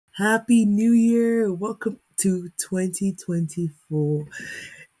Happy New Year! Welcome to 2024.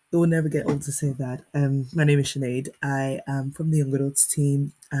 It will never get old to say that. My name is Sinead. I am from the Young Adults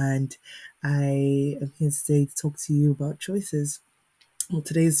team, and I am here today to talk to you about choices. Well,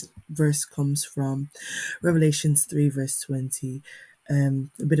 today's verse comes from Revelations 3, verse 20.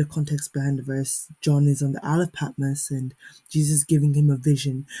 A bit of context behind the verse. John is on the Isle of Patmos, and Jesus giving him a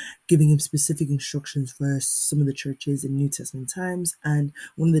vision, giving him specific instructions for some of the churches in New Testament times. And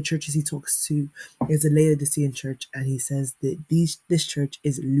one of the churches he talks to is a Laodicean church, and he says that this church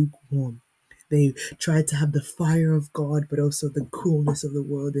is lukewarm. They tried to have the fire of God, but also the coolness of the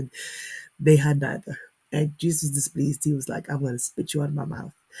world, and they had neither. And Jesus was displeased. He was like, I'm going to spit you out of my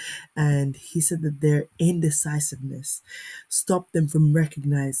mouth. And he said that their indecisiveness stopped them from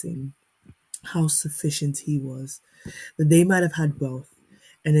recognizing how sufficient he was, that they might have had both.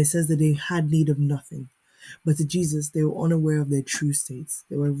 And it says that they had need of nothing. But to Jesus, they were unaware of their true states.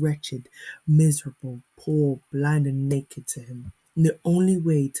 They were wretched, miserable, poor, blind, and naked to him. And the only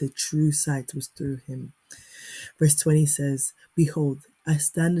way to true sight was through him. Verse 20 says, Behold, I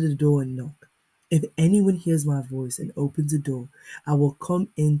stand at the door and knock. If anyone hears my voice and opens the door, I will come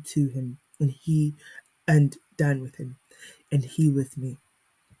in to him and dine with him, and he with me.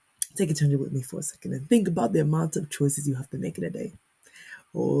 Take a turn with me for a second and think about the amount of choices you have to make in a day.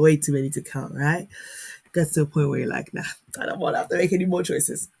 Way too many to count, right? Gets to a point where you're like, nah, I don't want to have to make any more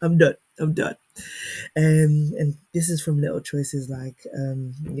choices. I'm done. And this is from little choices like,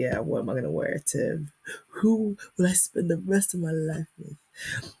 what am I gonna wear? To who will I spend the rest of my life with?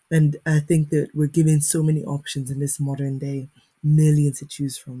 And I think that we're given so many options in this modern day, millions to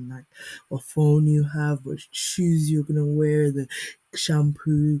choose from, like what phone you have, what shoes you're gonna wear, the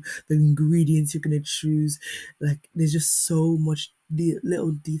shampoo, the ingredients you're gonna choose. Like there's just so much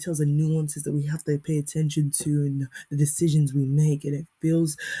little details and nuances that we have to pay attention to in the decisions we make, and it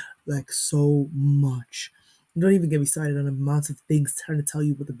feels like so much. Don't even get me started on the amount of things trying to tell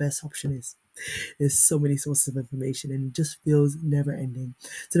you what the best option is. There's so many sources of information, and it just feels never ending,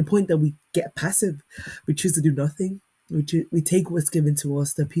 to the point that we get passive. We choose to do nothing. We take what's given to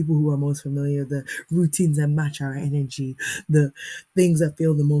us, the people who are most familiar, the routines that match our energy, the things that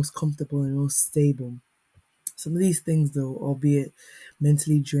feel the most comfortable and most stable. Some of these things, though, albeit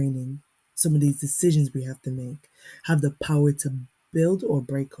mentally draining, some of these decisions we have to make have the power to build or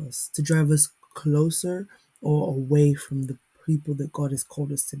break us, to drive us closer or away from the people that God has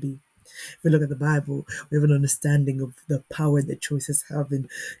called us to be. If we look at the Bible, we have an understanding of the power that choices have. In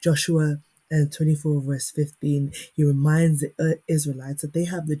Joshua 24 verse 15, he reminds the Israelites that they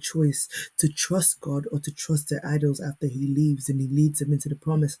have the choice to trust God or to trust their idols after he leaves, and he leads them into the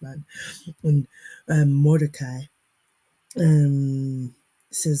promised land. And Mordecai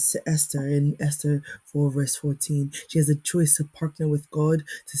says to Esther in Esther 4 verse 14, she has a choice to partner with God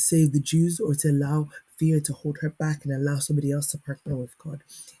to save the Jews, or to allow fear to hold her back and allow somebody else to partner with God.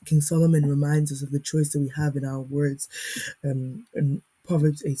 King Solomon reminds us of the choice that we have in our words, in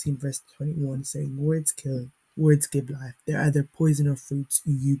Proverbs 18 verse 21, saying, words kill, words give life. They're either poison or fruits.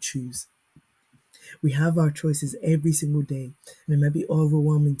 You choose. We have our choices every single day, and it might be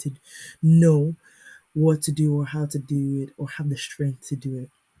overwhelming to know what to do or how to do it or have the strength to do it.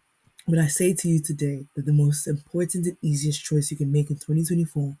 But I say to you today that the most important and easiest choice you can make in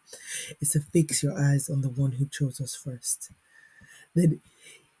 2024 is to fix your eyes on the one who chose us first. That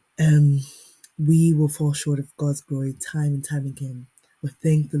we will fall short of God's glory time and time again. But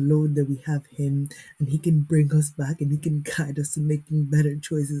thank the Lord that we have him, and he can bring us back, and he can guide us to making better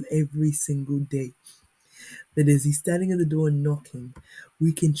choices every single day. That as he's standing at the door and knocking,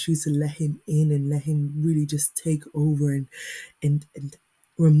 we can choose to let him in and let him really just take over and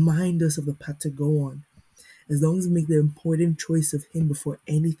remind us of the path to go on. As long as we make the important choice of him before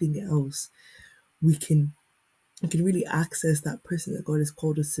anything else, we can really access that person that God has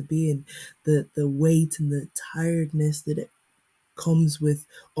called us to be, and the weight and the tiredness that it comes with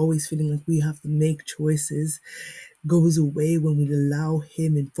always feeling like we have to make choices goes away when we allow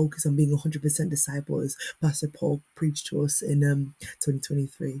him and focus on being 100% disciple, as Pastor Paul preached to us in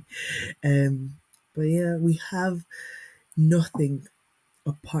 2023. But yeah, we have nothing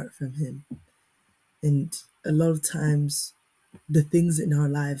apart from him, and a lot of times the things in our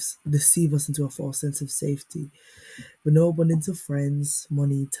lives deceive us into a false sense of safety. But no abundance of friends,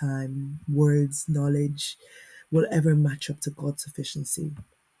 money, time, words, knowledge will ever match up to God's sufficiency.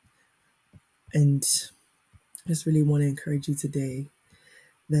 And I just really want to encourage you today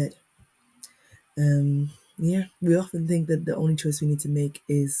that, we often think that the only choice we need to make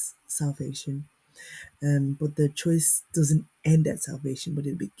is salvation. But the choice doesn't end at salvation, but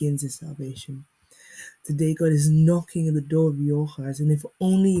it begins in salvation. Today, God is knocking at the door of your heart. And if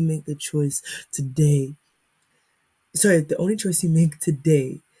only you make the choice today, the only choice you make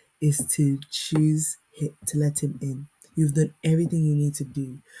today is to choose to let Him in. You've done everything you need to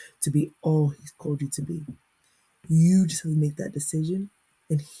do to be all He's called you to be. You just have to make that decision,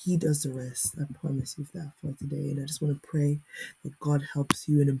 and He does the rest. I promise you that for today. And I just want to pray that God helps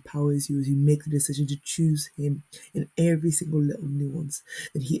you and empowers you as you make the decision to choose Him in every single little nuance,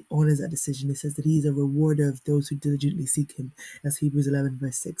 that He honors that decision. It says that He is a rewarder of those who diligently seek Him, as Hebrews 11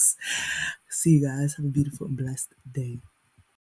 verse 6. See you guys. Have a beautiful and blessed day.